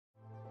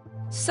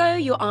So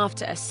you're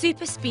after a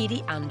super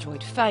speedy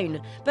Android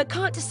phone, but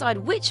can't decide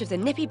which of the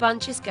nippy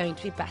bunch is going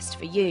to be best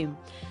for you.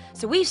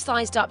 So we've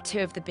sized up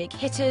two of the big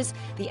hitters,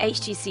 the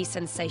HTC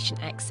Sensation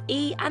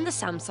XE and the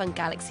Samsung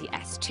Galaxy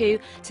S2,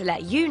 to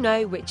let you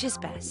know which is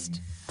best.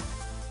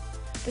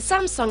 The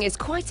Samsung is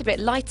quite a bit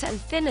lighter and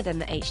thinner than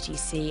the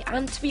HTC,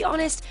 and to be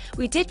honest,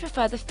 we did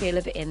prefer the feel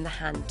of it in the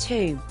hand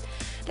too.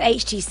 The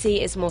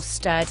HTC is more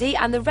sturdy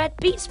and the red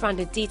Beats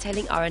branded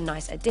detailing are a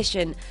nice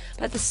addition,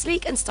 but the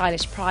sleek and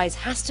stylish prize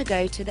has to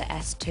go to the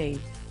S2.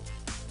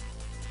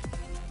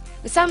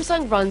 The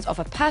Samsung runs off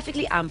a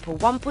perfectly ample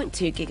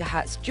 1.2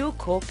 GHz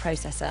dual-core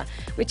processor,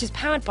 which is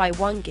powered by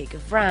 1 GB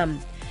of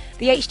RAM.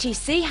 The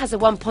HTC has a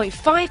 1.5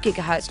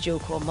 GHz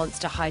dual-core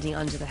monster hiding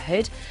under the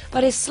hood,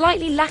 but is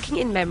slightly lacking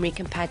in memory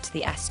compared to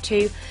the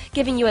S2,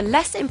 giving you a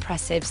less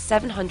impressive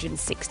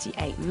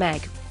 768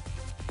 meg.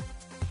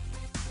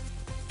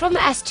 From the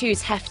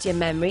S2's heftier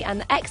memory and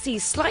the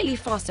XE's slightly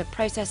faster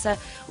processor,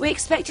 we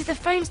expected the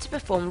phones to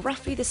perform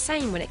roughly the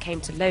same when it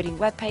came to loading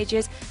web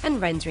pages and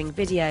rendering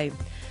video.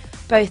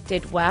 Both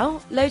did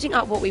well, loading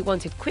up what we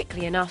wanted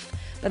quickly enough,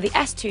 but the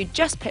S2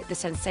 just pipped the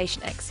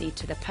Sensation XE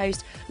to the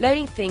post,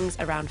 loading things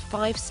around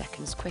 5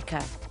 seconds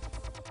quicker.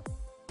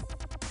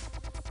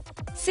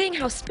 Seeing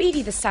how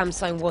speedy the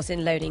Samsung was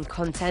in loading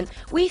content,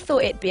 we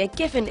thought it'd be a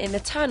given in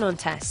the turn-on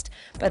test,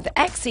 but the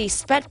XE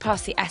sped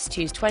past the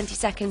S2's 20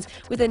 seconds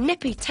with a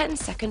nippy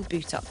 10-second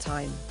boot-up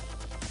time.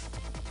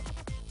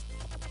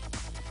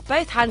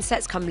 Both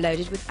handsets come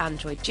loaded with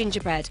Android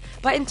Gingerbread,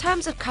 but in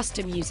terms of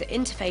custom user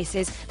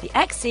interfaces, the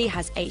XE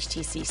has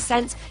HTC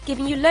Sense,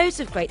 giving you loads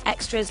of great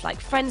extras like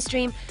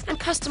FriendStream and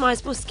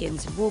customizable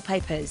skins and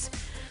wallpapers.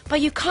 But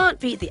you can't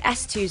beat the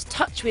S2's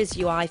TouchWiz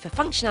UI for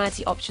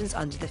functionality options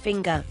under the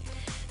finger.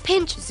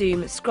 Pinch,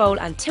 zoom, scroll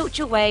and tilt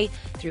your way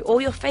through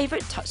all your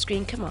favourite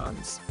touchscreen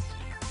commands.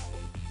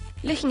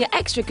 Looking at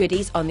extra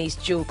goodies on these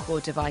dual-core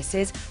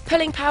devices,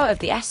 pulling power of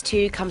the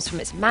S2 comes from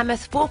its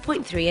mammoth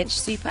 4.3-inch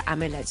Super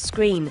AMOLED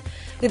screen,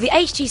 with the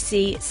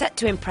HTC set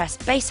to impress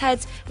bass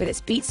heads with its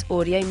Beats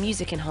Audio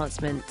music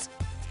enhancement.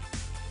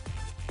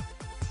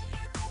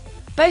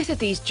 Both of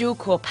these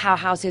dual-core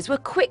powerhouses were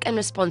quick and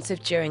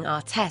responsive during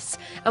our tests,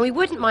 and we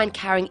wouldn't mind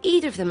carrying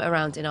either of them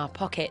around in our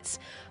pockets.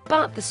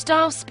 But the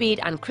style,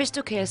 speed and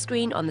crystal clear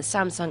screen on the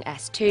Samsung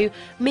S2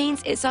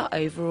 means it's our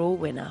overall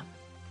winner.